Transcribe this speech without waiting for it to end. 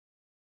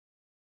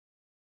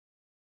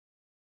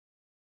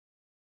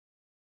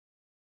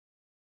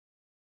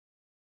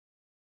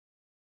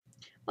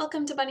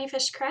Welcome to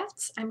Bunnyfish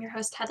Crafts. I'm your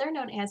host Heather,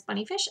 known as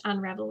Bunnyfish on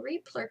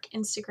Ravelry, Plurk,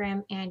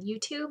 Instagram, and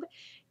YouTube.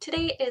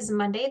 Today is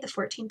Monday, the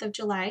 14th of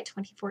July,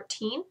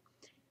 2014,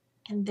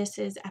 and this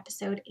is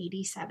episode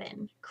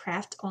 87,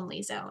 Craft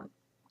Only Zone.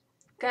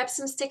 Grab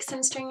some sticks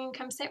and string and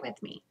come sit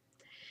with me.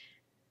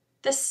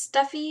 The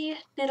stuffy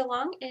knit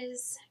along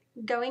is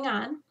going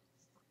on,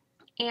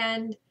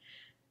 and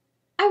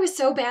I was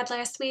so bad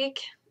last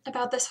week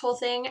about this whole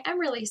thing. I'm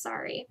really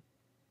sorry.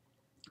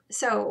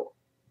 So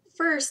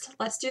first,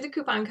 let's do the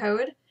coupon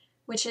code,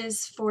 which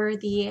is for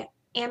the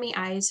Amy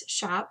Eyes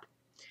shop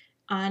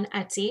on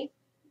Etsy.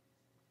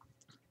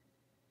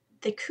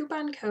 The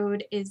coupon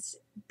code is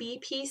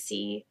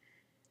BPC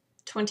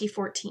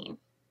 2014.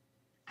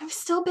 I was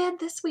still bad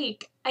this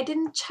week. I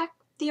didn't check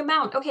the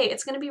amount. Okay,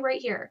 it's going to be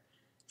right here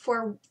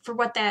for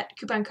what that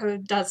coupon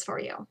code does for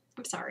you.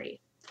 I'm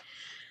sorry.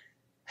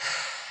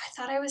 I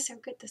thought I was so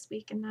good this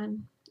week, and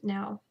then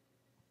no.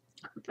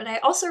 But I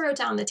also wrote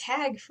down the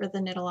tag for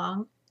the knit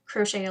along,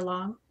 crochet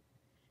along,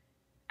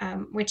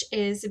 which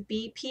is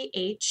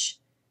BPH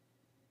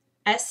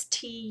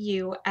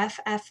STUFFYS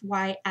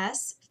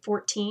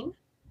 14.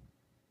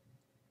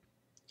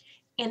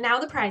 And now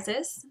the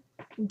prizes.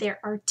 There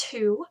are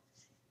two: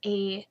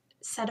 a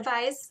set of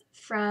eyes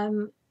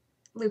from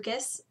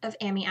Lucas of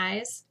Amy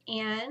Eyes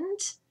and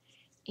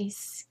a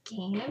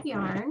skein of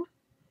yarn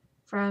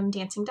from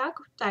Dancing Dog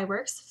Dye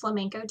Works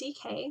Flamenco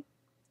DK.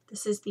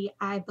 This is the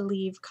I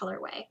Believe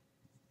colorway.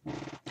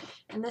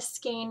 And this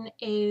skein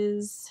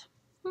is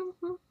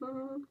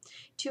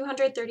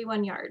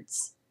 231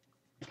 yards.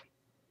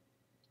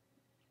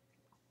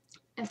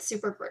 It's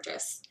super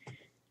gorgeous.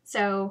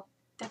 So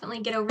definitely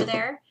get over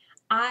there.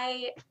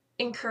 I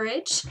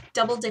encourage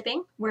double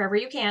dipping wherever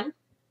you can.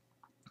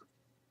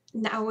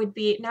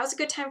 Now's a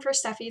good time for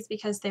stuffies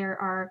because there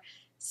are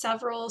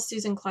several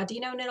Susan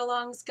Claudino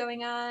knit-alongs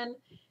going on.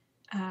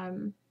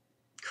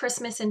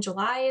 Christmas in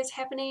July is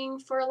happening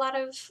for a lot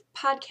of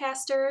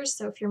podcasters,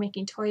 so if you're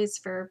making toys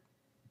for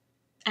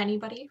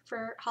anybody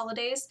for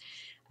holidays,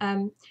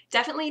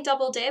 definitely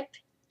double dip.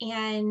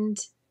 And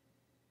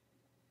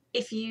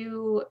if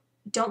you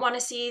don't want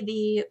to see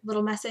the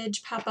little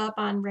message pop up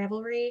on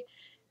Ravelry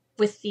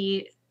with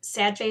the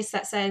sad face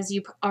that says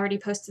you already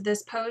posted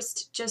this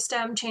post, just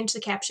change the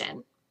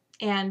caption,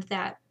 and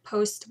that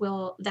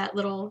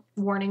little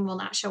warning will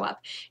not show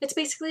up. It's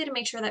basically to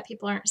make sure that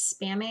people aren't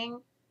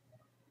spamming,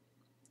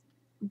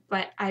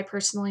 but I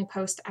personally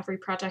post every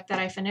project that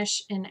I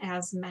finish in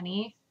as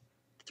many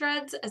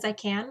threads as I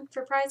can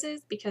for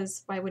prizes,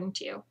 because why wouldn't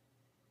you?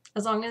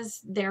 As long as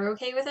they're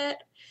okay with it,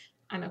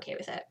 I'm okay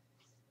with it.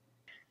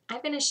 I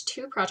finished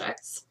 2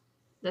 projects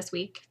this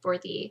week for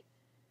these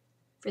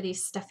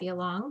stuffy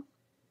along.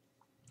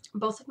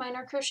 Both of mine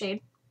are crocheted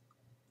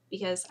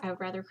because I would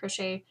rather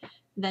crochet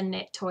than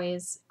knit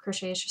toys.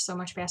 Crochet is just so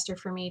much faster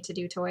for me to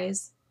do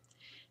toys.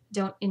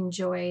 Don't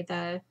enjoy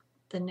the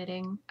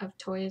knitting of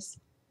toys.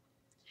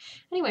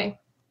 Anyway,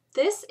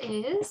 this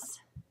is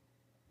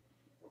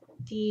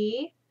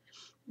the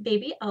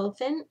Baby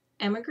Elephant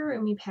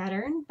Amigurumi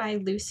pattern by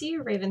Lucy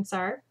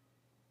Ravensar.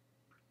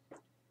 I'm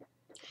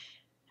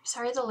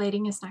sorry the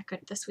lighting is not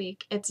good this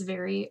week. It's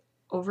very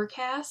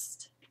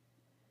overcast,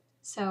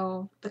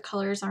 so the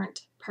colors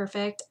aren't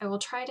perfect. I will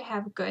try to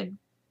have good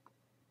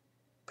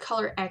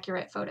color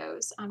accurate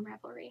photos on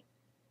Ravelry.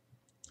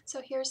 So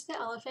here's the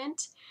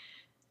elephant.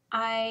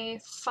 I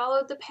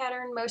followed the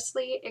pattern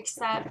mostly,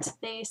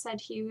 except they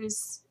said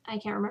I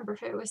can't remember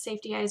if it was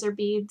safety eyes or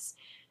beads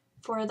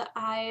for the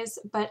eyes,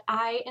 but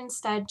I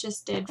instead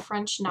just did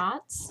French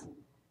knots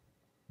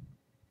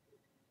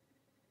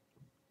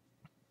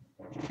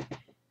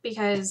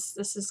because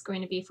this is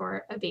going to be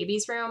for a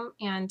baby's room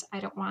and I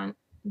don't want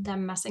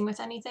them messing with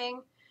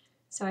anything.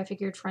 So I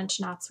figured French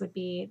knots would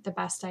be the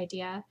best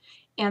idea.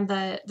 And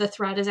the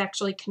thread is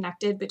actually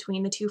connected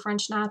between the 2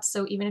 French knots,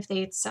 so even if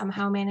they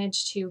somehow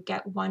manage to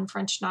get one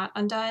French knot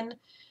undone,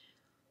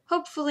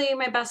 hopefully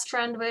my best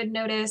friend would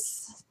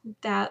notice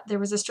that there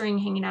was a string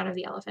hanging out of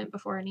the elephant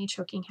before any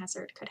choking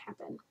hazard could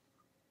happen.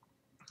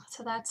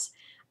 So that's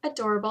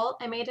adorable.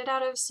 I made it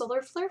out of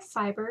Solar Flare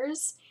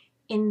fibers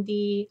in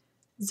the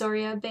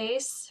Zoria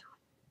base,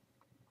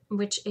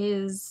 which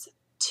is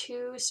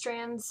 2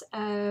 strands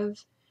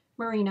of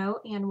merino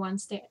and 1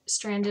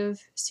 strand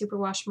of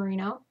superwash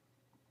merino.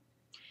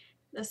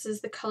 This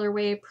is the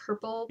colorway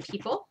Purple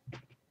People.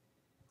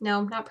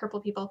 No, not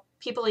Purple People.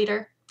 People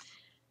Eater.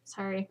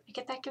 Sorry, I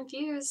get that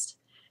confused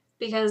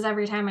because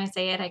every time I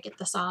say it, I get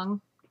the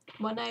song.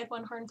 One-eyed,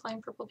 one-horn,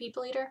 flying purple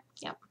people eater.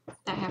 Yep,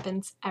 that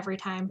happens every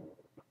time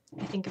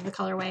I think of the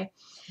colorway.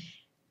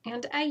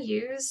 And I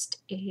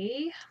used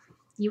a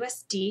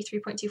USD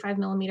 3.25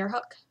 millimeter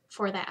hook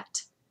for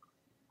that.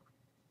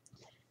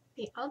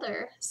 The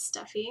other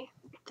stuffy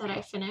that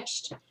I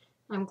finished,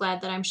 I'm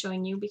glad that I'm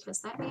showing you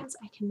because that means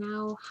I can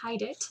now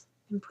hide it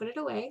and put it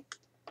away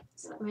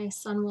so that my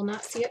son will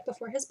not see it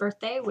before his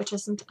birthday, which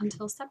isn't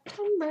until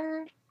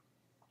September.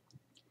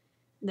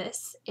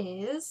 This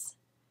is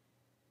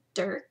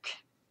Dirk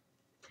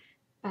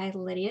by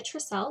Lydia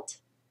Trisselt.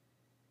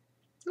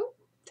 Oh,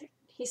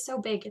 he's so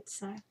big,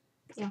 it's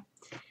Yeah,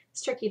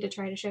 it's tricky to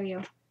try to show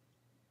you.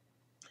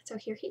 So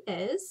here he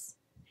is,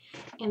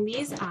 and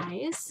these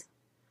eyes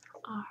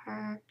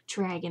are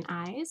dragon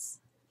eyes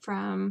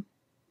from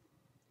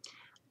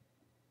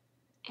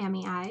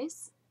Amy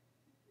Eyes.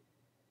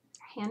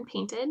 They're hand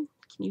painted.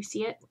 Can you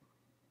see it?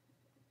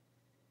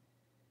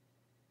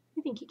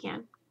 I think you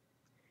can.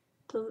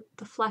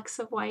 The flecks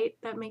of white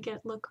that make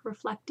it look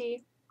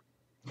reflecty.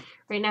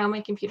 Right now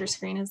my computer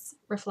screen is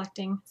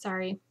reflecting,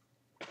 sorry.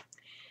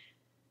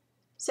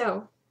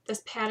 So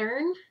this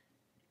pattern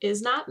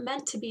is not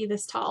meant to be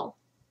this tall.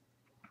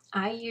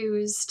 I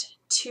used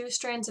 2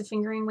 strands of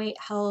fingering weight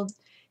held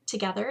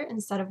together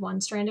instead of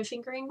 1 strand of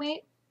fingering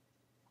weight.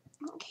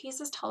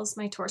 He's as tall as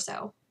my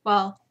torso.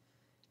 Well,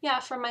 yeah,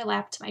 from my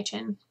lap to my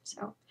chin.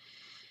 So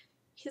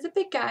he's a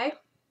big guy.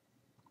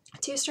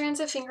 2 strands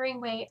of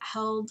fingering weight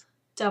held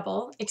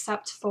double,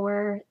 except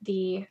for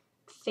the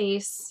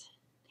face,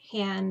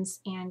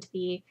 hands, and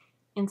the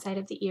inside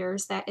of the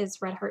ears. That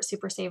is Red Heart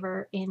Super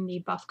Saver in the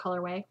buff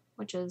colorway,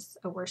 which is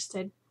a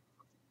worsted.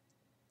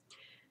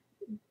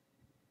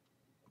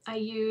 I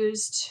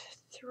used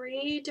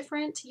 3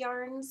 different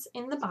yarns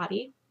in the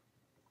body.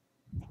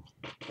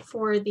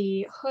 For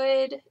the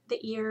hood, the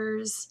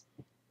ears,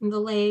 the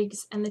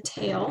legs, and the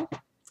tail,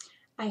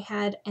 I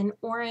had an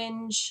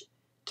orange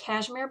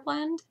cashmere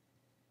blend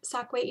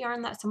sock weight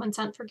yarn that someone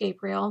sent for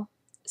Gabriel.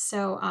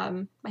 So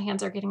my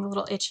hands are getting a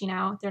little itchy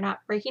now. They're not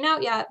breaking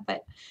out yet,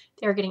 but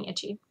they're getting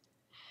itchy.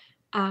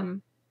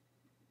 And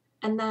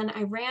then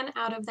I ran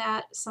out of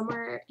that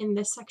somewhere in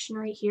this section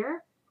right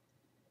here.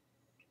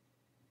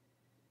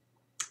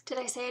 Did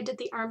I say I did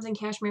the arms in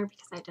cashmere?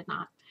 Because I did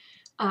not.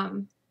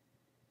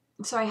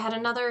 So I had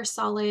another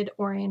solid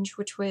orange,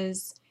 which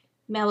was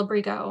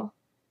Malabrigo,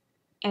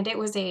 and it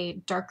was a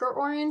darker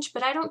orange,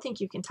 but I don't think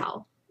you can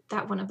tell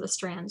that one of the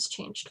strands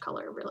changed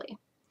color really.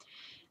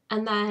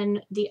 And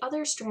then the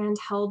other strand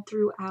held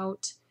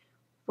throughout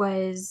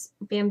was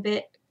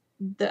the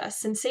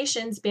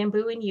Sensations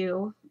Bamboo and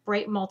You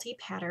Bright Multi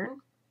pattern.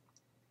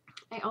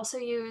 I also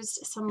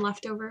used some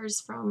leftovers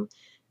from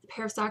the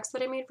pair of socks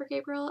that I made for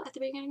Gabriel at the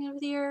beginning of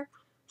the year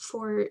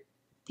for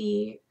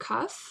the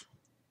cuff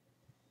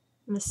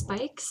and the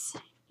spikes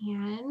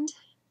and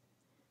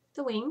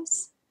the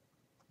wings,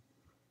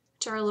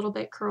 which are a little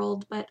bit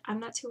curled, but I'm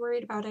not too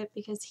worried about it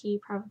because he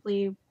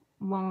probably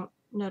won't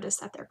notice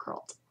that they're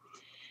curled.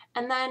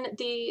 And then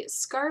the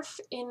scarf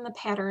in the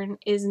pattern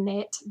is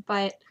knit,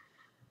 but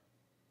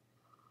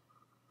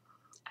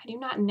I do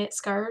not knit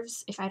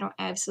scarves if I don't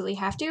absolutely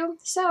have to,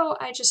 so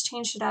I just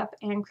changed it up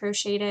and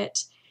crocheted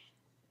it,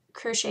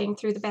 crocheting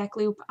through the back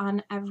loop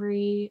on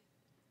every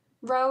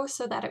row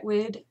so that it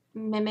would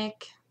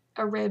mimic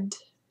a ribbed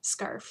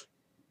scarf.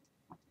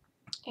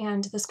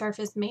 And the scarf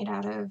is made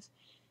out of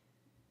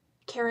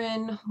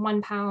Caron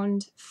 1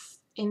 pound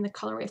in the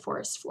colorway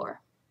Forest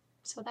Floor.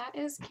 So that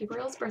is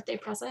Gabriel's birthday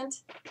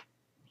present.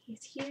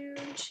 He's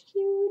huge,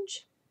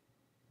 huge.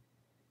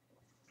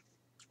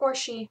 Or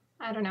she,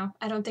 I don't know.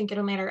 I don't think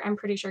it'll matter. I'm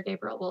pretty sure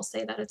Gabriel will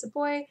say that it's a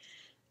boy.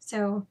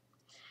 So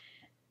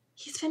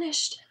he's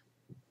finished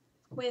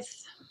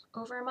with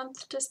over a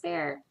month to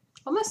spare.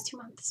 Almost 2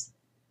 months.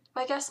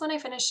 Well, I guess when I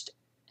finished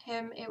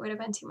him, it would have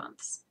been 2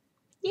 months.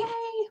 Yay!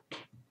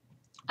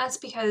 That's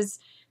because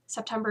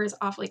September is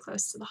awfully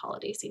close to the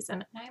holiday season,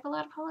 and I have a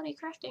lot of holiday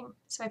crafting,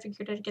 so I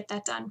figured I'd get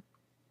that done.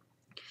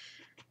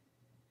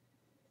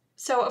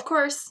 So, of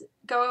course,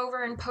 go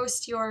over and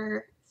post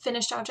your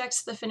finished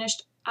objects to the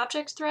finished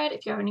object thread.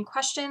 If you have any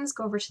questions,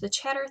 go over to the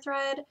chatter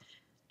thread.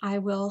 I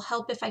will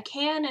help if I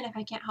can, and if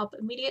I can't help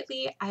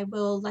immediately, I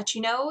will let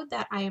you know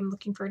that I am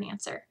looking for an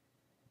answer.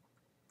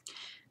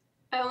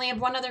 I only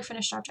have one other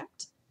finished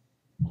object.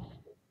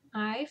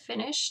 I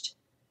finished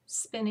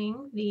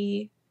spinning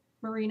the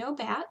merino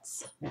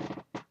bats.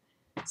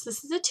 So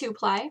this is a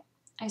 2-ply.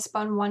 I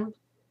spun one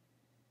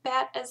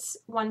bat as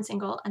one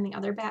single and the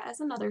other bat as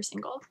another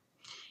single.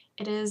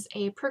 It is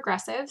a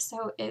progressive,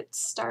 so it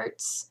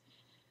starts,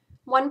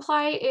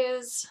 1-ply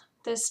is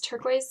this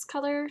turquoise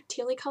color,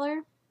 tealy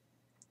color,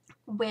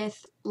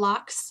 with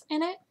blocks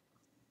in it,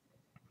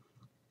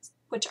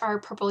 which are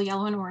purple,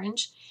 yellow, and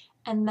orange.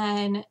 And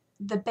then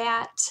the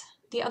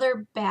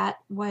other bat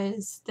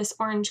was this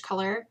orange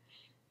color,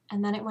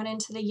 and then it went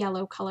into the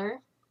yellow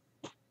color.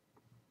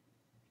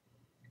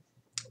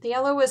 The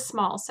yellow was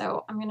small,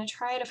 so I'm going to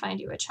try to find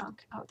you a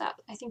chunk of that.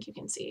 I think you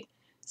can see.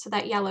 So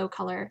that yellow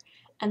color,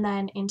 and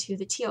then into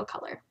the teal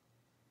color.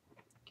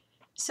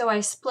 So I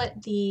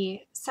split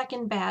the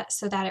second bat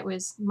so that it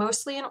was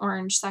mostly an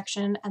orange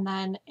section and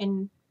then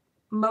in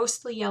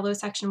mostly yellow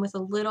section with a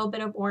little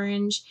bit of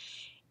orange.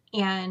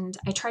 And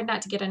I tried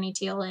not to get any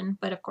teal in,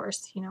 but of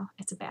course, you know,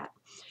 it's a bat.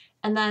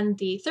 And then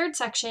the third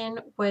section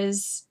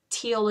was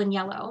teal and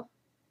yellow.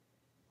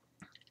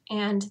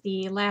 And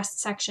the last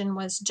section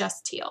was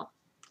just teal.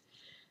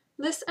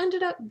 This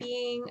ended up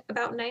being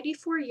about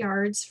 94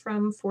 yards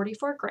from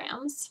 44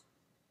 grams.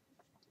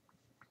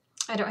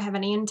 I don't have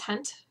any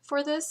intent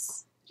for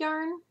this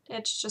yarn.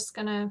 It's just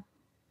gonna,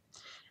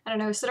 I don't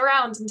know, sit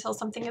around until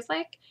something is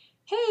like,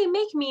 hey,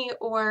 make me,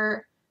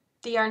 or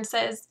the yarn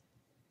says,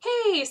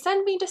 hey,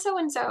 send me to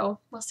so-and-so.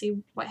 We'll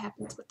see what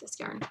happens with this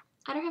yarn.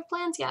 I don't have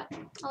plans yet.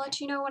 I'll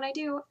let you know when I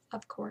do,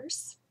 of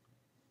course.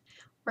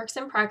 Works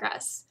in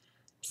progress.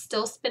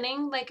 Still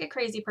spinning like a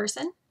crazy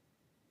person.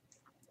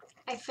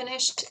 I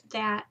finished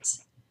that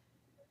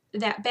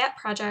bat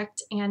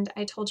project, and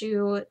I told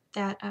you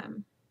that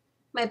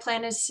my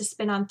plan is to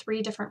spin on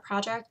 3 different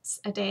projects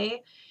a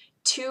day,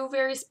 2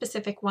 very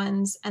specific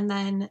ones, and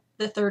then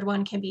the third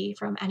one can be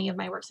from any of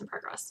my works in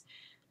progress.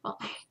 Well,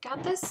 I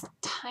got this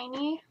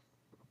tiny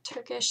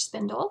Turkish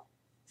spindle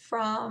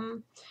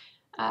from,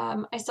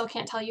 I still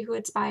can't tell you who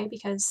it's by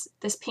because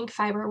this pink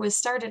fiber was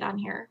started on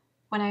here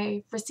when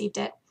I received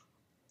it,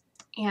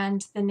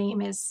 and the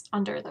name is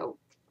under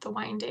the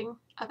winding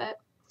of it.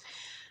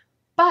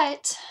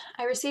 But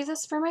I received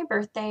this for my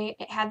birthday.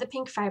 It had the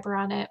pink fiber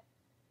on it.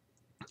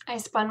 I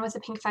spun with the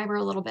pink fiber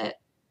a little bit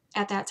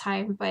at that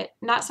time, but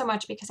not so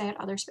much because I had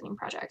other spinning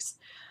projects.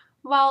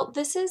 Well,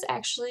 this is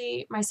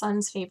actually my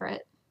son's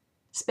favorite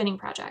spinning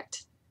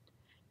project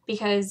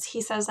because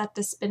he says that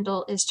the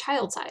spindle is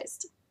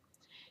child-sized.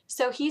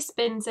 So he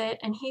spins it,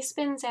 and he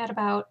spins at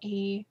about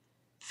a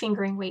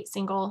fingering weight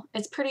single.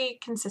 It's pretty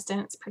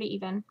consistent, it's pretty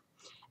even.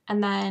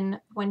 And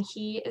then when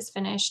he is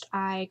finished,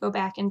 I go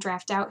back and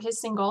draft out his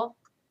single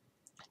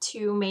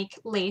to make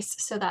lace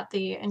so that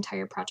the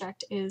entire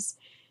project is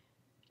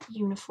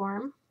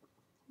uniform.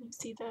 You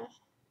see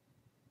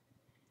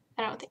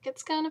I don't think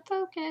it's gonna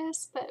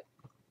focus, but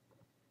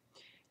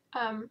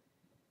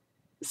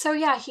so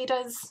yeah,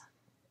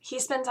 he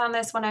spins on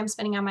this when I'm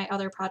spinning on my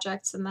other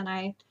projects, and then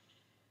I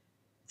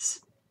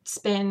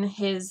spin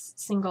his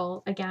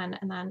single again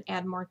and then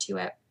add more to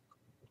it.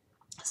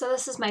 So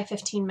this is my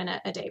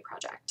 15-minute a day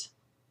project.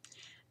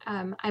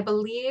 I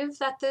believe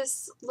that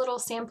this little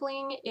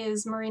sampling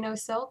is merino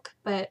silk,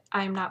 but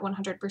I'm not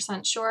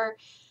 100% sure.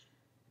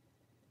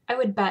 I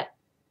would bet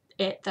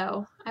it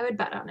though. I would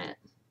bet on it.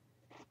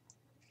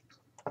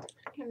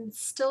 I'm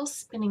still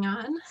spinning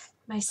on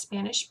my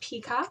Spanish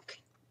peacock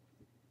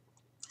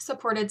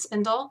supported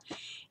spindle,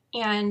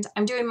 and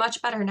I'm doing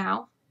much better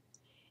now.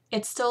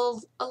 It's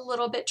still a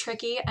little bit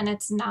tricky, and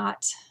it's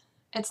not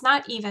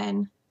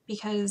even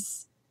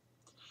because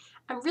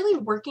I'm really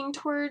working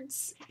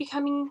towards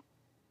becoming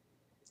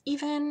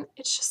even.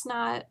 It's just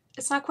not,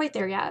 it's not quite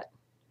there yet.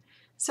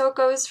 So it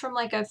goes from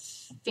like a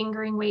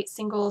fingering weight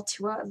single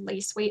to a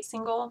lace weight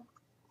single.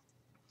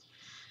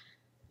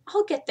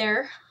 I'll get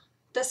there.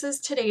 This is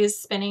today's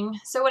spinning.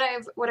 So what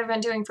I've been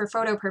doing for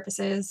photo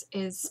purposes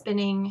is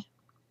spinning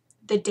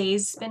the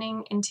day's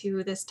spinning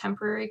into this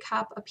temporary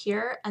cup up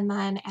here, and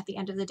then at the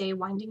end of the day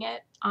winding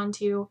it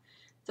onto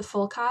the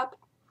full cup.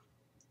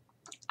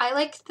 I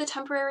like the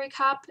temporary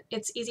cup.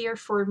 It's easier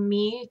for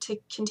me to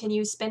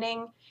continue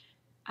spinning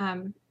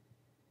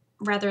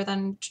rather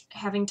than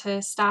having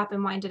to stop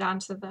and wind it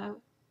onto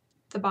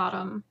the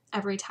bottom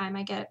every time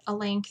I get a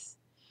length.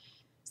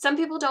 Some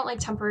people don't like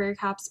temporary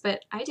cups,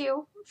 but I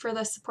do for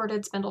the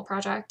supported spindle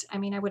project. I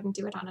mean, I wouldn't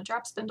do it on a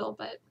drop spindle,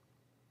 but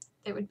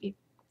it would be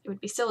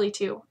silly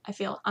too, I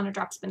feel, on a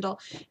drop spindle.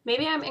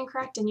 Maybe I'm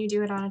incorrect and you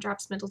do it on a drop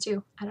spindle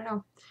too. I don't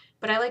know.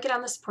 But I like it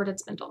on the supported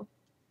spindle.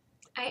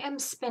 I am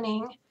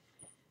spinning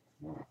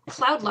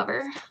Cloud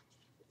Lover,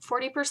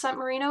 40%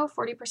 merino,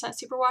 40%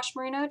 superwash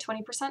merino,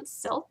 20%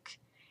 silk.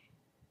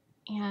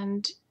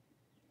 And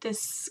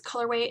this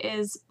colorway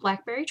is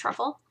Blackberry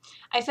Truffle.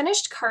 I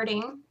finished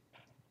carding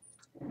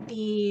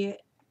the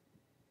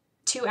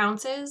 2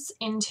 ounces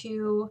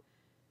into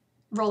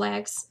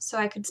Rolex so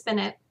I could spin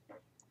it.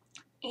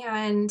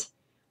 And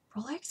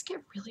Rolex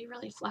get really,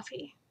 really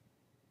fluffy.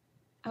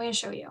 I'm going to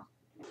show you.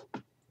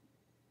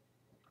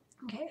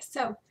 Okay,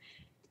 so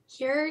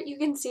here you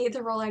can see the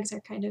Rolex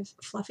are kind of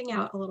fluffing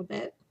out a little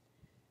bit.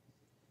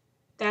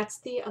 That's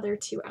the other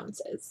 2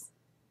 ounces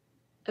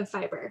of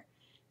fiber.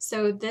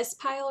 So this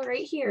pile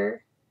right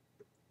here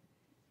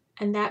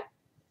and that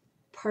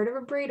part of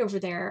a braid over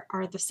there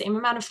are the same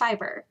amount of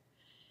fiber,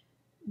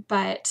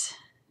 but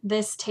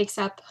this takes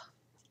up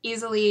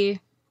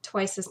easily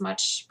twice as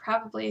much,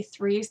 probably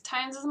 3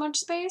 times as much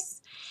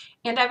space.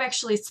 And I've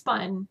actually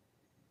spun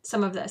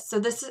some of this. So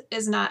this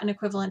is not an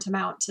equivalent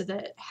amount to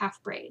the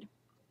half braid.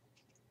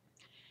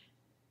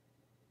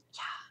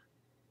 Yeah,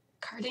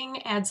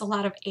 carding adds a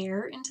lot of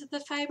air into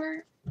the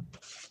fiber.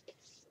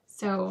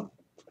 So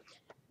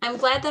I'm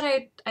glad that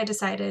I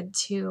decided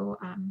to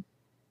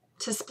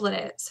split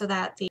it so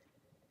that the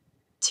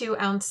 2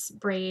 ounce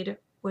braid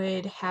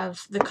would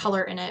have the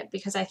color in it,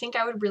 because I think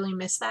I would really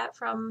miss that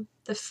from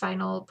the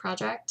final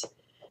project.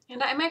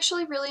 And I'm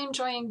actually really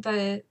enjoying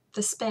the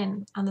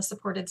spin on the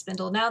supported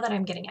spindle now that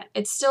I'm getting it.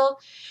 It's still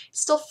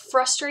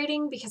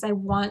frustrating because I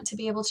want to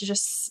be able to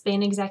just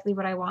spin exactly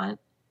what I want,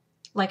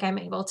 like I'm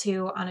able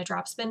to on a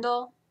drop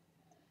spindle,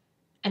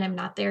 and I'm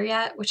not there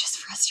yet, which is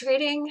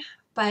frustrating,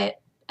 but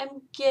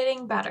I'm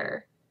getting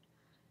better.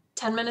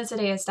 10 minutes a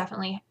day is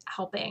definitely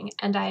helping,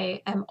 and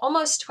I am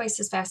almost twice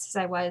as fast as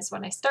I was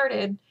when I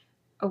started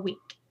a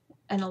week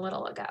and a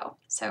little ago,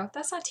 so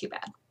that's not too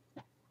bad.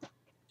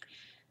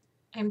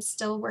 I'm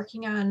still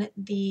working on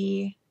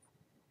the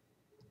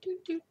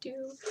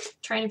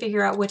trying to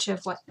figure out which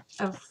of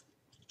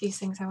these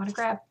things I want to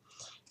grab.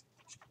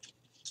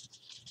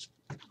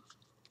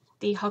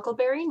 The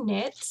Huckleberry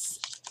Knits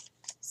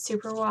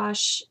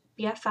Superwash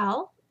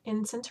BFL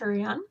in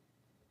Centurion.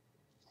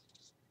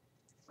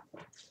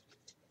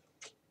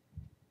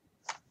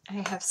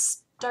 I have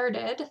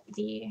started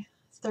the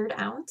 3rd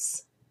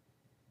ounce,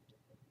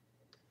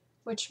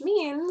 which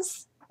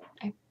means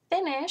I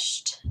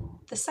finished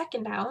the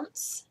 2nd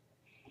ounce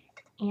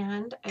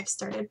and I've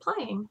started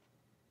plying.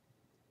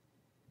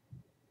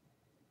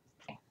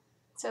 Okay.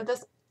 So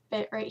this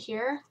bit right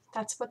here,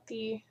 that's what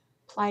the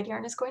plied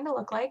yarn is going to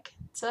look like.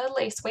 It's a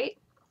lace weight,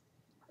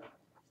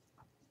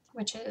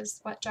 which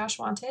is what Josh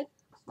wanted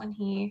when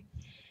he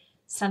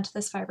sent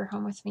this fiber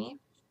home with me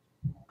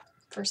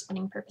for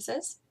spinning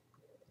purposes.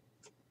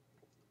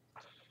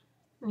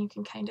 And you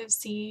can kind of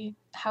see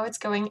how it's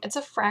going. It's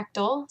a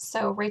fractal,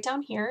 so right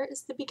down here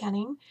is the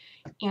beginning,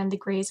 and the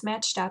grays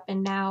matched up,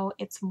 and now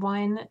it's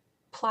 1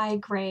 ply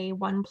gray,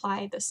 1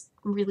 ply this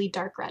really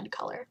dark red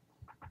color.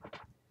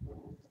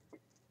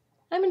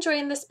 I'm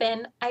enjoying the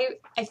spin. I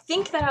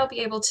think that I'll be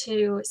able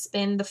to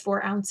spin the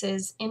 4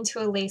 ounces into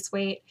a lace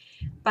weight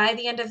by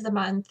the end of the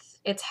month.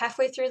 It's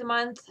halfway through the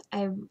month.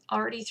 I'm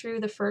already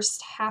through the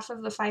first half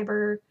of the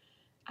fiber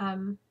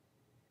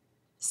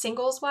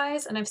singles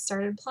wise, and I've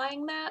started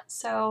plying that,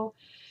 so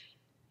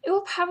it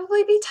will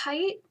probably be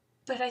tight,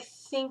 but I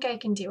think I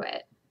can do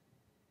it.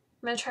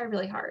 I'm going to try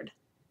really hard.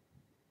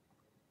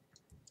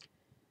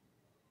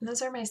 And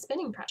those are my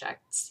spinning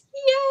projects.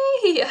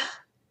 Yay!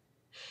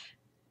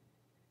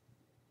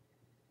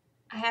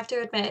 I have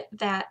to admit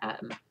that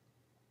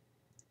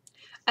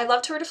I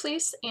love Tour de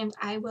Fleece, and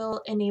I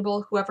will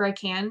enable whoever I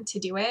can to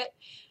do it.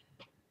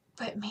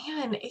 But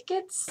man, it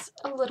gets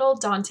a little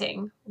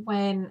daunting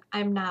when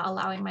I'm not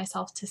allowing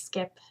myself to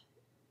skip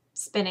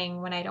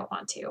spinning when I don't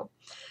want to.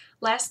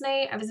 Last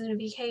night I was in a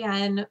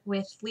VKN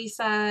with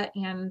Lisa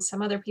and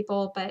some other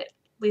people, but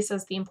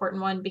Lisa's the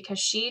important one because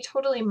she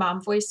totally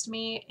mom voiced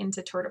me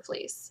into Tour de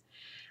Fleece.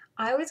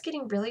 I was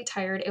getting really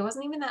tired. It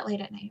wasn't even that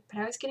late at night,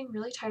 but I was getting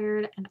really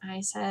tired, and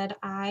I said,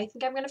 I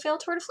think I'm going to fail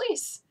Tour de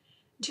Fleece.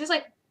 And she was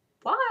like,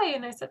 why?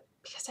 And I said,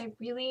 because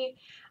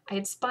I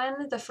had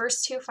spun the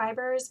first 2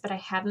 fibers, but I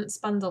hadn't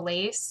spun the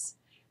lace.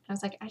 And I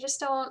was like, I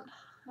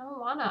don't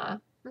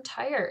wanna. I'm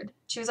tired.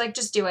 She was like,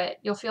 just do it.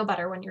 You'll feel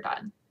better when you're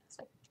done. I was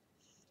like,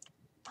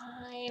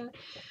 fine.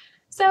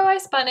 So I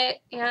spun it,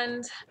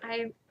 and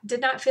I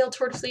did not fail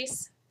Tour de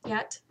Fleece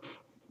yet.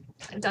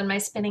 I've done my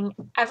spinning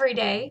every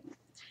day.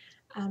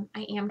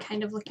 I am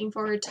kind of looking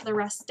forward to the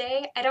rest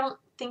day. I don't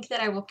think that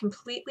I will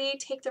completely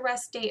take the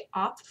rest day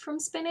off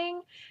from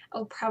spinning.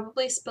 I'll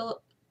probably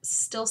still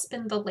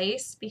spin the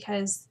lace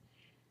because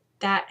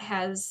that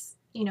has,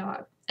 you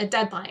know, a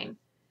deadline.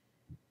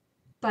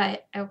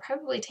 But I'll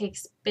probably take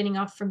spinning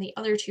off from the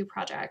other 2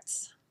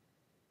 projects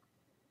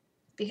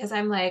because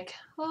I'm like,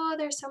 oh,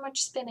 there's so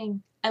much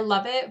spinning. I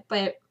love it,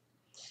 but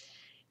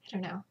I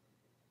don't know.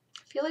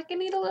 I feel like I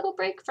need a little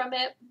break from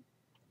it.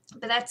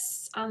 But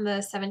that's on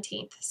the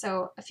 17th.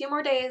 So a few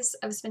more days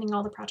of spinning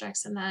all the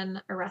projects and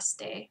then a rest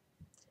day,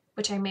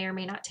 which I may or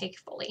may not take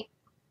fully.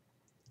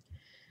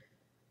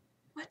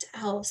 What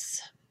else?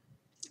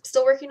 I'm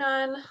still working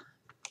on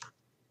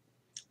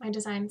my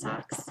design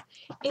socks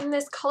in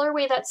this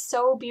colorway that's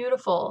so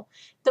beautiful.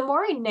 The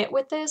more I knit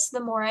with this,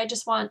 the more I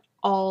just want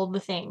all the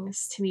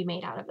things to be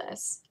made out of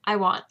this. I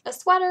want a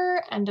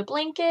sweater and a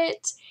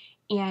blanket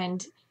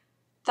and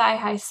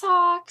thigh-high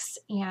socks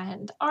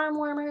and arm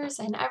warmers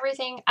and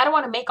everything. I don't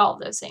want to make all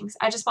of those things.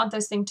 I just want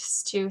those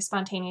things to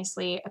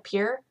spontaneously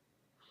appear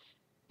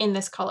in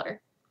this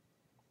color.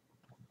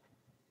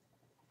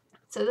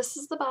 So this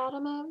is the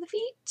bottom of the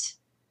feet.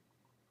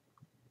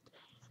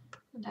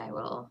 And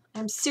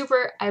I'm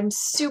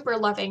super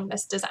loving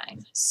this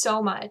design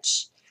so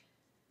much.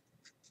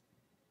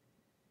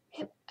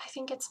 I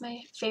think it's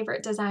my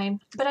favorite design,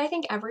 but I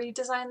think every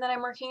design that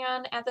I'm working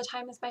on at the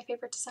time is my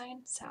favorite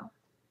design, so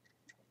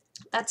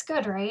that's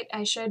good, right?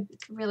 I should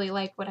really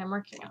like what I'm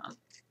working on.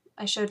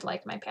 I should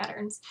like my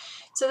patterns.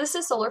 So this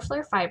is Solar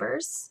Flare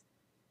Fibers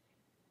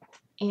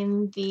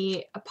in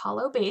the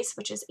Apollo base,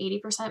 which is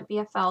 80%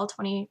 BFL,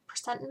 20%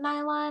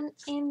 nylon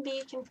in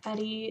the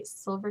Confetti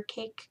Silver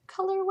Cake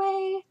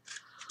colorway.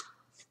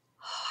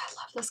 Oh, I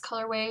love this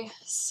colorway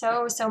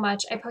so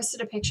much. I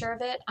posted a picture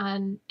of it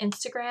on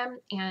Instagram,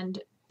 and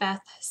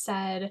Beth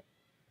said,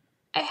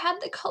 I had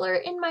the color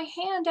in my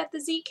hand at the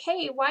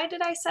ZK. Why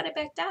did I set it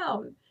back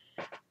down?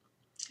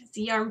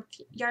 The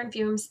yarn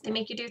fumes, they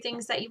make you do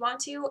things that you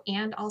want to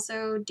and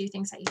also do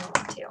things that you don't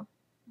want to.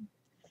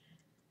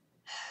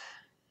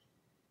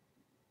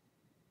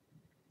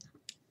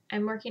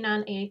 I'm working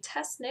on a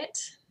test knit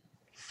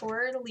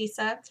for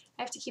Lisa.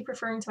 I have to keep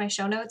referring to my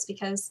show notes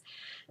because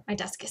my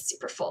desk is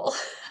super full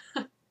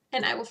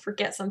and I will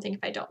forget something if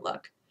I don't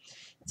look.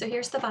 So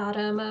here's the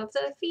bottom of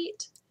the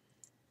feet.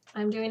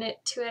 I'm doing it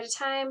 2 at a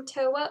time,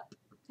 toe up.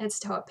 It's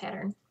toe up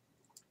pattern.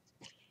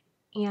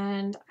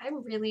 And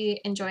I'm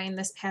really enjoying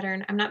this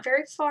pattern. I'm not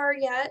very far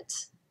yet,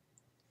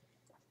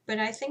 but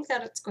I think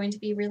that it's going to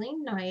be really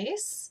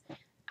nice.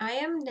 I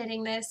am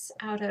knitting this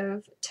out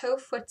of Toe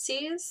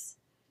Footsies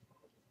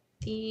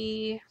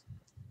the,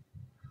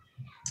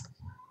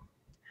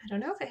 I don't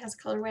know if it has a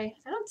colorway.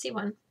 I don't see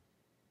one.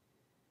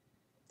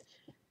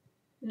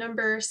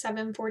 Number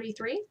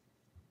 743.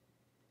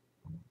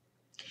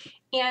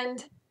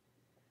 And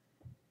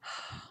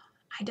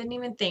I didn't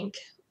even think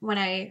when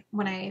I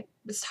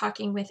was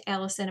talking with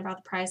Allison about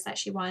the prize that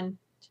she won,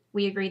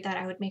 we agreed that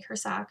I would make her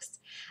socks.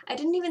 I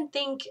didn't even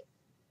think,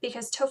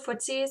 because Toe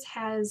Footsies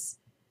has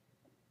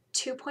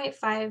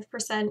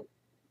 2.5%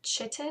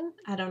 chitin,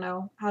 I don't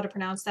know how to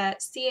pronounce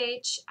that,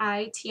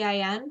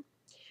 chitin,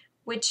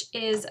 which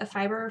is a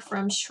fiber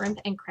from shrimp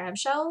and crab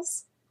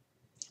shells.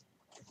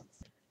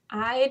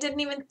 I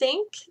didn't even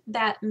think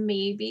that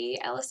maybe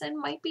Allison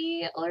might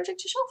be allergic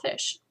to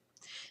shellfish.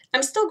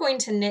 I'm still going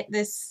to knit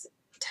this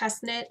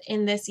test knit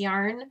in this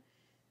yarn,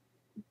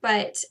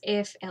 but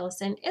if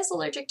Allison is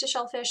allergic to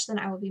shellfish, then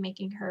I will be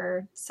making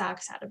her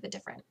socks out of a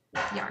different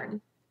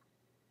yarn.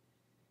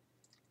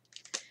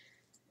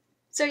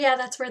 So yeah,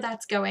 that's where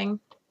that's going.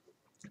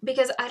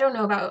 Because I don't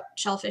know about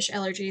shellfish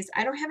allergies.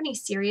 I don't have any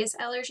serious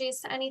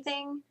allergies to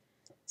anything.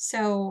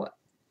 So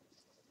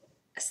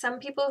some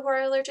people who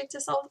are allergic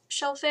to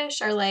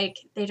shellfish are like,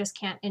 they just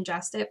can't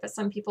ingest it. But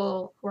some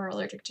people who are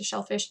allergic to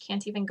shellfish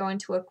can't even go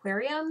into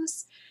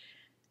aquariums.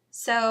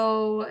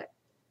 So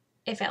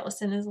if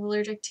Allison is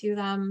allergic to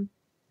them,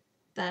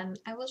 then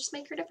I will just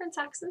make her different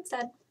socks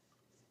instead.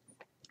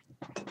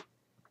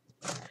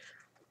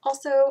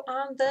 Also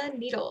on the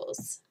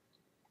needles,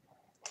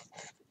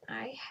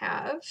 I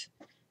have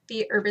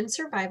the Urban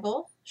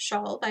Survival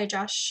shawl by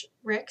Josh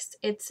Ricks.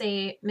 It's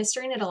a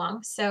mystery knit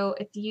along, so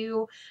if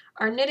you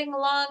are knitting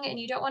along and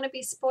you don't want to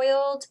be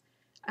spoiled,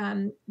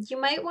 you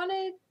might want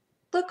to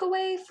look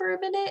away for a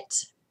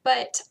minute,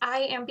 but I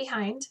am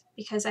behind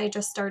because I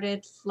just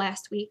started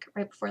last week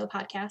right before the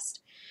podcast,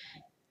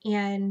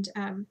 and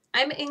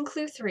I'm in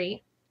clue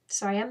 3,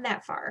 so I am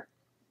that far.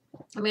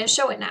 I'm going to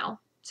show it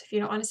now, so if you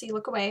don't want to see,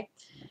 look away.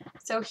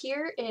 So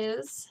here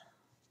is,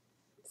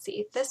 let's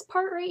see, this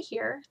part right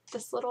here,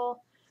 this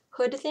little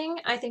hood thing,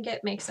 I think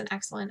it makes an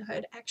excellent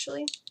hood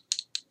actually.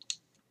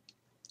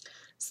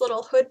 This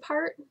little hood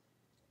part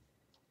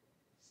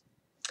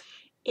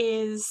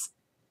is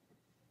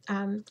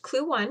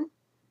clue 1,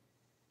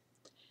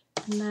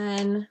 and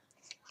then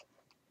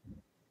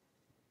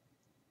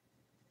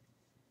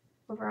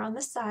over on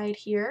the side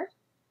here,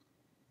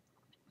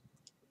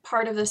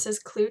 part of this is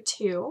clue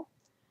 2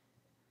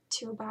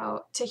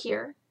 to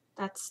here.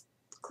 That's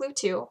clue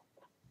 2.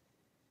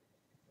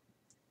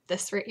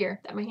 This right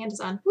here that my hand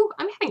is on. Ooh,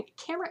 I'm having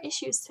camera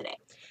issues today.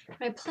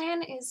 My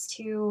plan is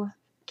to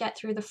get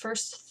through the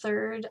first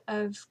third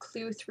of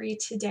clue 3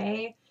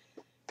 today,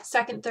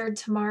 second third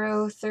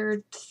tomorrow,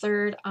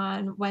 third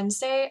on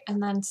Wednesday,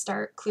 and then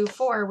start clue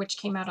 4, which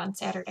came out on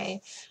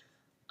Saturday,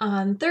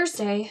 on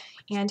Thursday,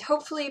 and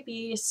hopefully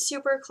be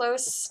super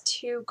close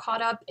to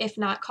caught up, if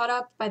not caught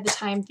up, by the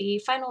time the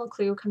final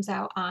clue comes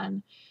out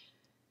on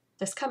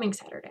this coming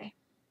Saturday.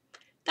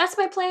 That's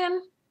my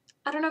plan.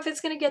 I don't know if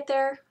it's going to get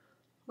there.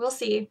 We'll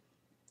see.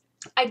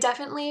 I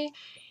definitely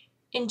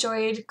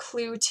enjoyed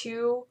clue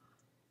 2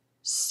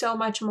 so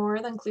much more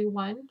than clue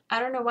 1. I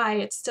don't know why.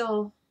 It's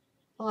still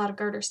a lot of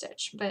garter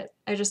stitch, but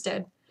I just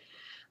did.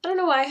 I don't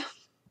know why.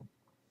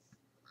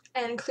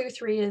 And clue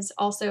 3 is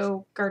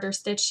also garter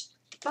stitch,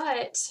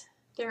 but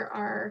there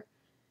are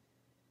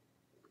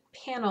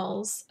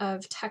panels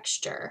of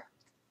texture.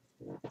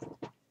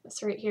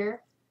 This right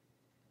here.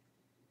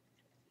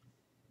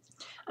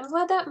 I'm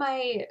glad that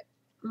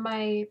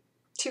my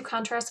 2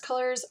 contrast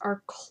colors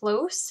are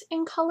close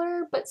in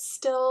color, but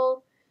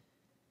still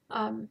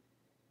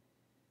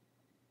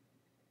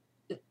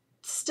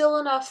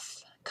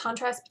enough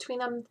contrast between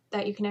them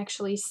that you can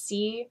actually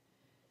see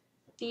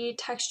the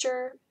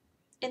texture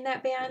in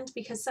that band,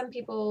 because some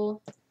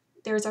people,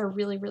 theirs are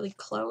really, really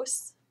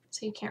close,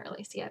 so you can't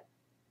really see it.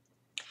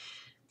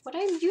 What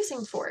I'm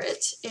using for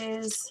it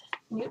is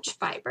Nooch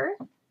Fiber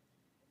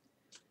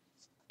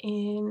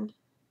in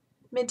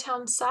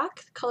Midtown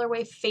Sock,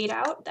 colorway Fade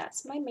Out.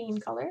 That's my main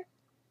color.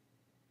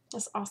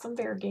 This awesome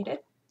variegated.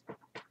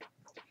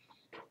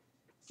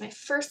 My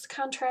first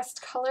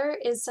contrast color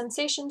is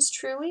Sensations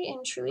Truly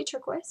in Truly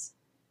Turquoise.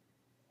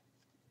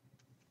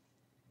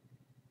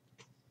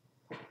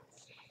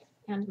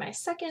 And my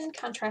second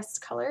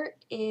contrast color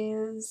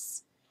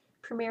is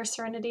Premier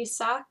Serenity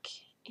Sock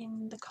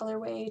in the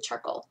colorway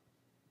Charcoal.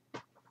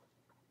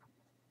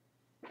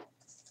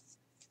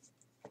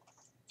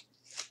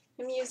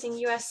 I'm using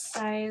US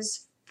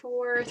size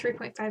 4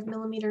 3.5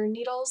 millimeter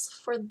needles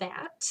for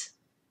that.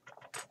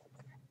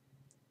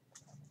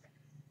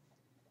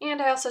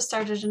 And I also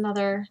started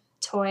another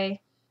toy,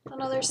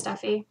 another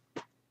stuffy.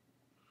 It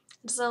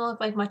doesn't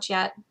look like much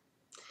yet.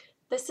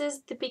 This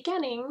is the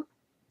beginning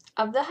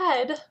of the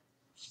head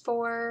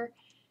for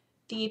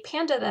the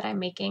panda that I'm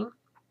making,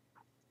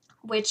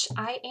 which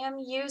I am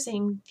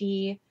using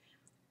the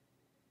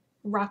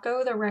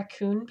Rocco the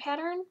Raccoon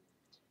pattern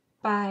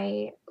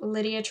by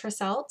Lydia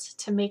Trisselt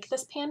to make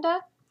this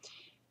panda.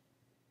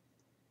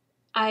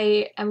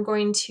 I am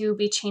going to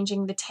be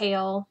changing the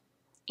tail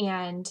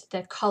and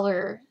the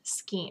color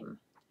scheme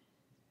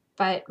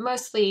but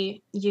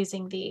mostly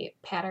using the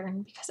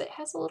pattern because it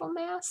has a little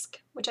mask,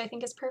 which I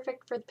think is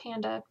perfect for the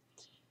panda.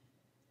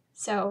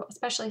 So,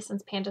 especially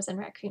since pandas and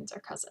raccoons are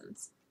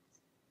cousins.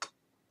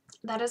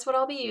 That is what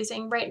I'll be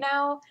using. Right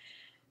now,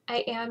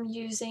 I am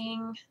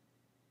using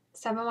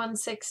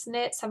 716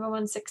 knit,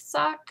 716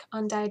 sock,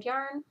 undyed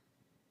yarn.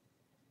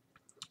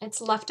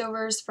 It's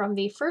leftovers from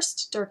the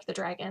first Dirk the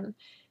Dragon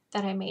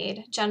that I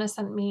made. Jenna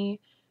sent me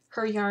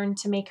her yarn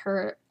to make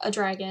her a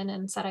dragon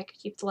and said I could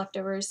keep the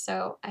leftovers,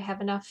 so I have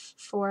enough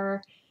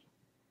for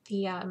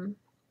the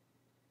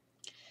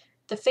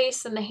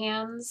face and the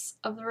hands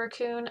of the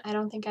raccoon. I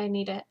don't think I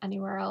need it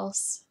anywhere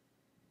else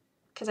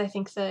because I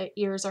think the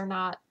ears are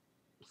not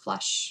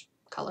flesh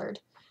colored.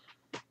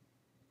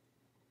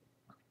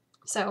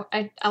 So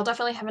I'll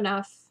definitely have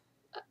enough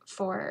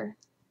for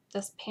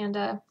this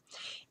panda.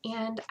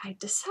 And I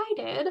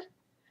decided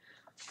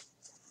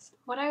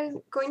what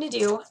I'm going to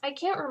do. I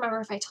can't remember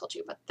if I told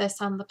you about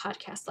this on the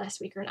podcast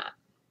last week or not.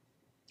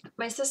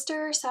 My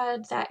sister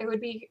said that it would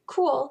be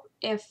cool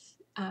if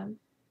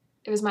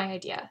it was my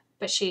idea,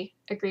 but she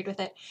agreed with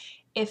it.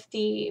 If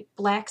the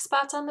black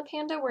spots on the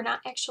panda were not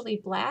actually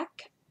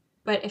black,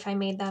 but if I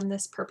made them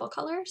this purple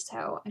color.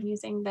 So I'm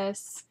using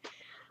this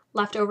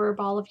leftover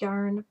ball of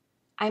yarn.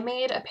 I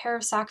made a pair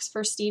of socks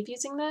for Steve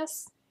using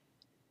this,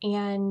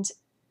 and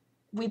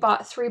we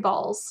bought 3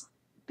 balls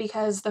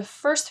because the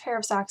first pair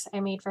of socks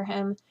I made for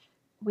him,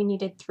 we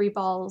needed 3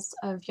 balls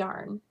of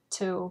yarn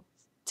to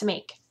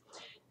make.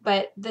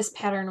 But this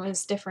pattern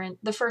was different.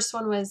 The first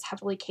one was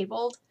heavily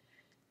cabled.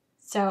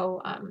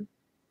 So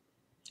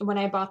when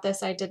I bought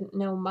this, I didn't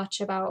know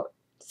much about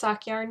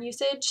sock yarn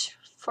usage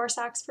for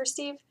socks for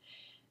Steve,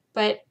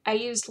 but I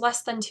used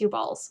less than 2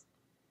 balls.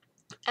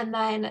 And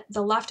then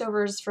the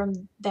leftovers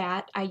from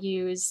that I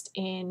used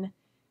in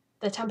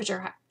the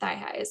temperature thigh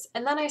highs.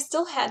 And then I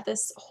still had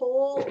this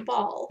whole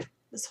ball,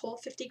 this whole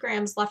 50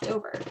 grams left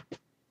over.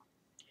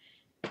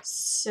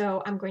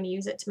 So I'm going to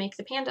use it to make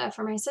the panda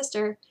for my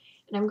sister.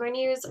 And I'm going to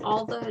use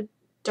all the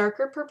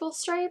darker purple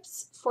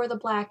stripes for the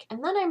black.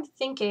 And then I'm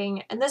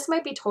thinking, and this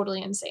might be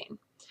totally insane.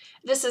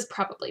 This is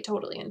probably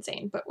totally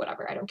insane, but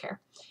whatever, I don't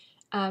care.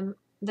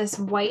 This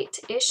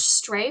white-ish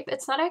stripe,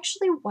 it's not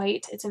actually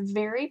white. It's a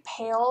very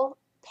pale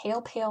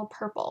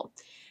purple.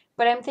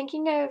 But I'm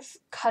thinking of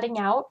cutting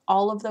out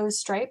all of those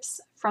stripes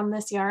from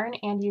this yarn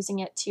and using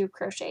it to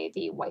crochet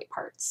the white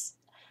parts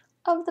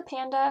of the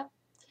panda.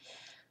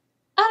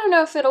 I don't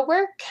know if it'll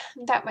work.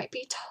 That might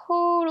be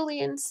totally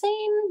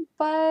insane,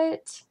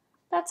 but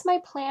that's my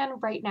plan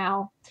right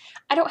now.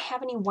 I don't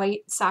have any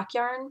white sock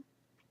yarn,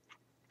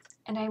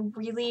 and I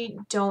really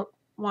don't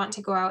want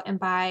to go out and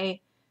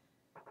buy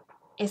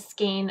a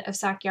skein of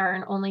sock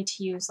yarn only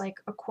to use like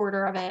a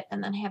quarter of it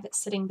and then have it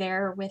sitting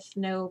there with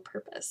no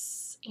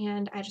purpose.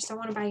 And I just don't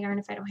want to buy yarn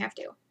if I don't have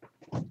to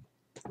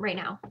right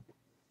now.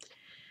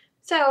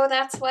 So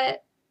that's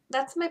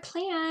my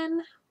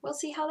plan. We'll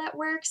see how that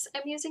works.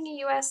 I'm using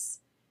a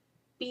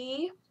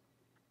USB,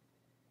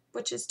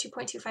 which is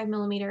 2.25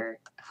 millimeter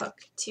hook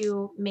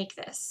to make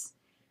this.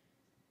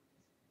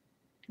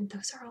 And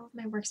those are all of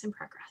my works in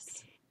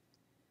progress.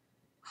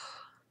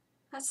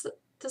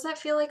 Does that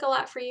feel like a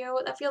lot for you?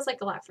 That feels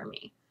like a lot for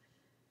me.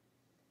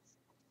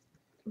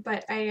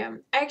 But I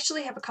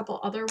actually have a couple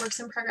other works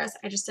in progress.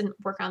 I just didn't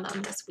work on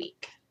them this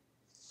week.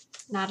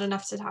 Not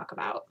enough to talk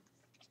about.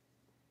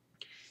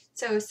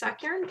 So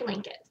sock yarn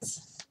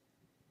blankets.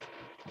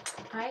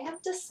 I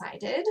have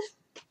decided,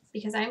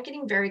 because I'm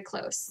getting very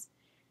close,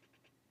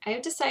 I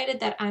have decided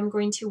that I'm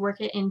going to work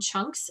it in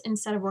chunks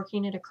instead of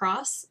working it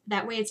across.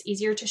 That way it's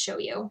easier to show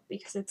you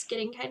because it's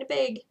getting kind of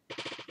big.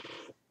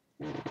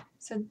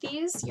 So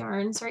these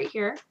yarns right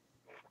here,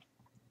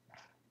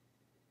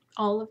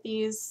 all of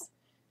these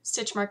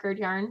stitch markered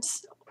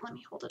yarns, let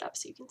me hold it up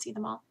so you can see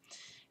them all.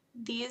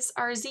 These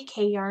are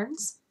ZK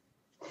yarns.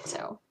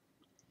 So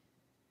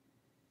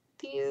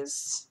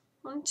these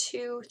 1,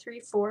 2,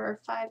 3, 4,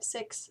 5,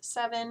 6,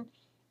 7,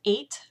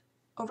 8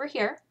 over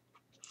here.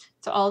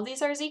 So all of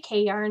these are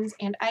ZK yarns,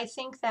 and I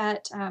think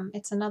that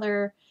it's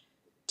another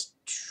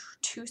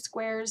 2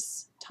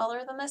 squares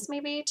taller than this,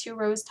 maybe 2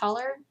 rows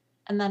taller,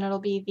 and then it'll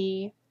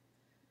be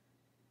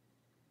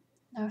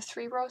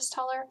 3 rows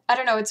taller. I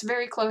don't know, it's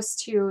very close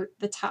to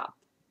the top.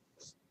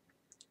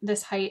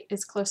 This height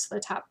is close to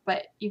the top,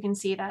 but you can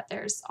see that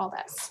there's all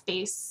that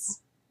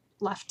space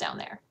left down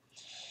there.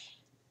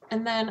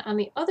 And then on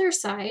the other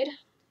side,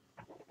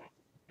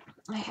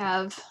 I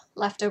have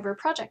leftover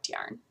project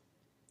yarn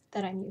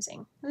that I'm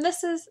using. And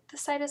this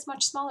side is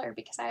much smaller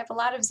because I have a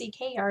lot of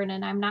ZK yarn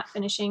and I'm not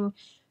finishing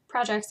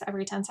projects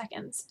every 10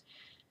 seconds.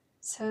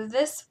 So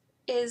this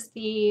is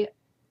the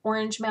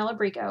orange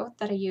Malabrigo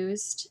that I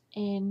used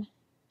in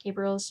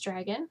Gabriel's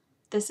Dragon.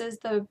 This is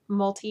the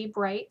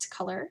multi-bright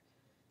color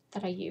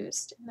that I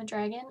used in the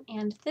dragon,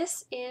 and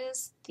this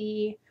is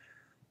the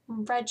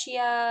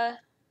Regia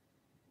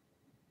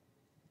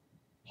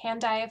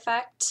hand dye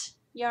effect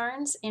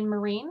yarns in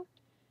Marine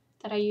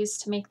that I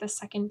used to make the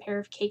second pair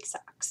of cake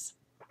socks.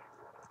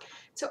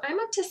 So I'm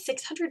up to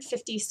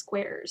 650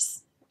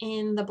 squares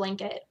in the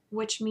blanket,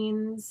 which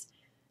means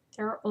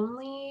There are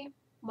only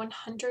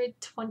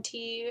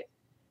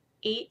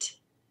 128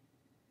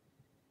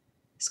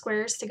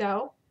 squares to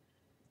go.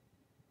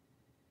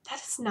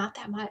 That is not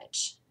that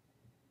much.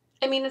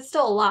 I mean, it's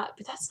still a lot,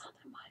 but that's not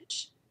that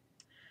much.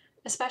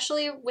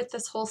 Especially with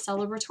this whole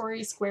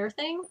celebratory square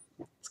thing,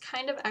 it's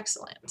kind of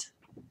excellent.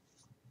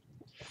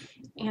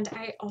 And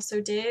I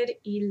also did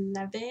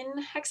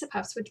 11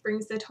 hexapuffs, which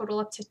brings the total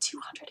up to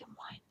 201.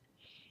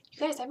 You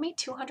guys, I've made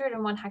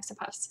 201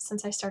 hexapuffs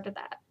since I started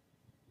that.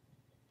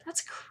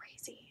 That's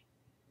crazy.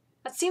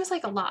 That seems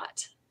like a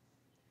lot.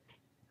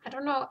 I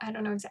don't know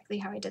exactly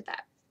how I did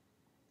that.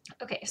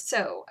 Okay,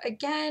 so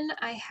again,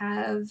 I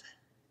have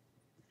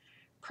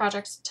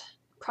project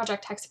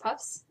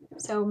hexapuffs.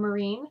 So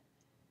marine,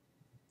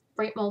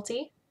 bright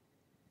multi.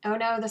 Oh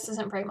no, this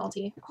isn't bright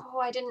multi. Oh,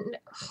 I didn't.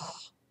 Oh.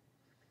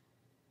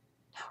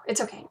 No,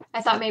 it's okay.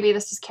 I thought maybe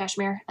this was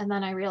cashmere, and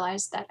then I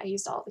realized that I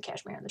used all the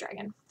cashmere on the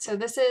dragon. So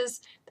this is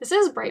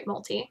bright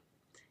multi.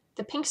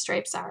 The pink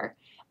stripes are,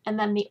 and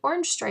then the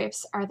orange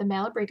stripes are the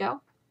Malabrigo.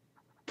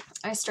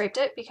 I striped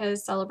it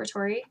because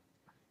celebratory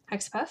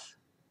hexapuff,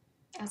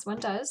 as one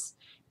does.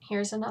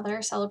 Here's another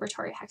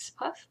celebratory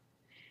hexapuff.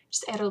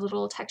 Just add a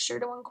little texture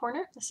to one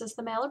corner. This is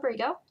the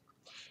Malabrigo.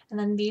 And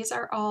then these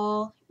are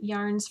all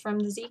yarns from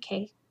the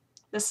ZK.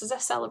 This is a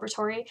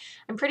celebratory.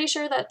 I'm pretty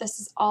sure that this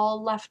is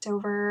all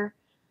leftover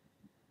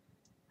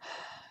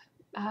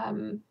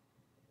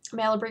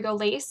Malabrigo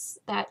lace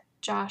that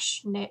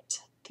Josh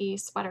knit the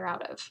sweater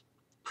out of.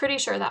 Pretty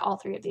sure that all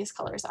three of these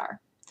colors are.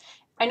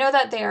 I know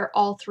that they are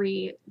all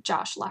three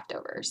Josh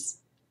leftovers.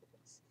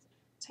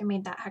 So I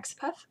made that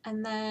hexapuff.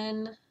 And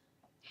then,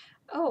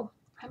 oh,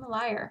 I'm a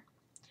liar.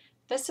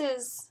 This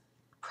is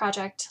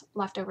project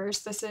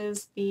leftovers. This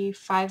is the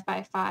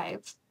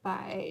 5x5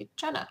 by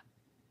Jenna.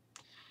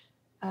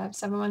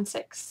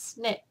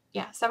 716 knit.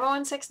 Yeah,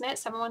 716 knit,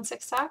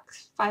 716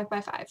 socks,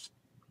 5x5.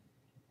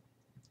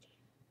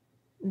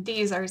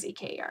 These are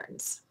ZK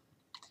yarns.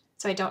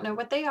 So I don't know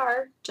what they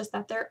are, just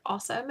that they're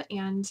awesome,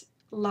 and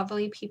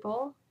lovely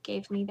people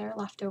gave me their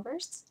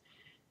leftovers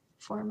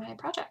for my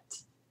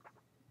project.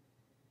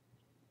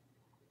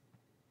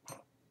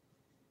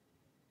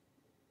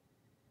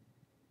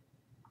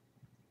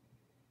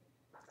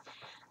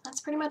 That's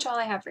pretty much all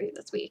I have for you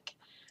this week.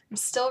 I'm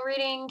still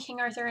reading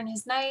King Arthur and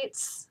His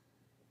Knights.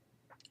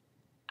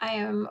 I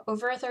am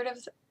over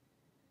 2/3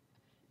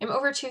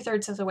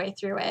 of the way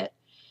through it.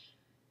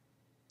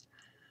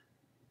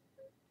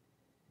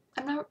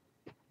 I'm not,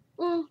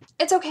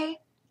 it's okay.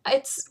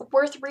 It's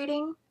worth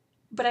reading,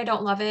 but I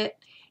don't love it.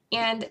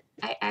 And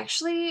I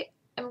actually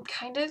am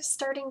kind of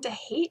starting to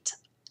hate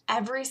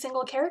every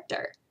single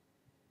character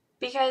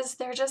because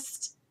they're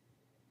just,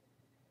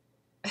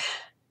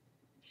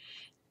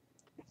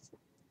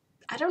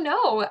 I don't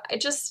know.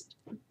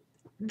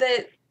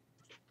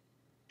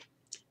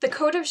 The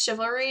code of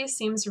chivalry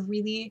seems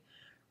really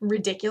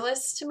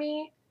ridiculous to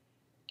me.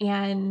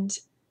 And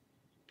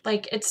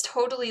like, it's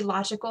totally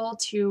logical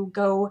to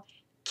go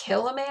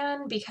kill a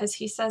man because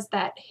he says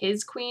that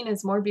his queen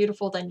is more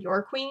beautiful than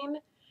your queen.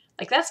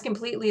 Like, that's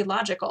completely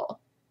logical.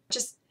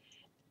 Just,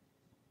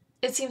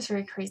 it seems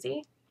very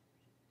crazy.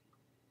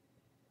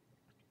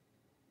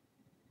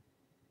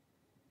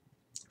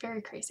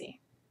 Very crazy.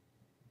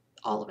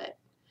 All of it.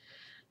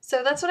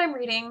 So that's what I'm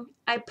reading.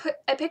 I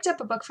picked up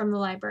a book from the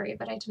library,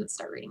 but I didn't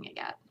start reading it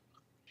yet.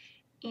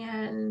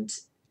 And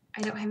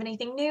I don't have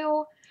anything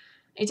new.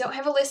 I don't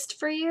have a list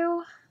for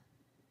you.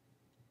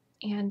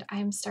 And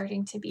I'm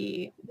starting to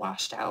be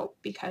washed out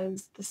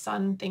because the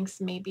sun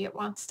thinks maybe it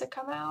wants to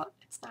come out.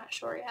 It's not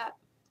sure yet.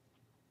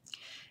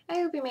 I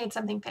hope you made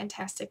something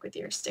fantastic with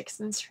your sticks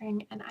and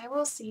string, and I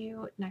will see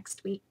you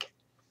next week.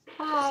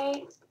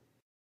 Bye!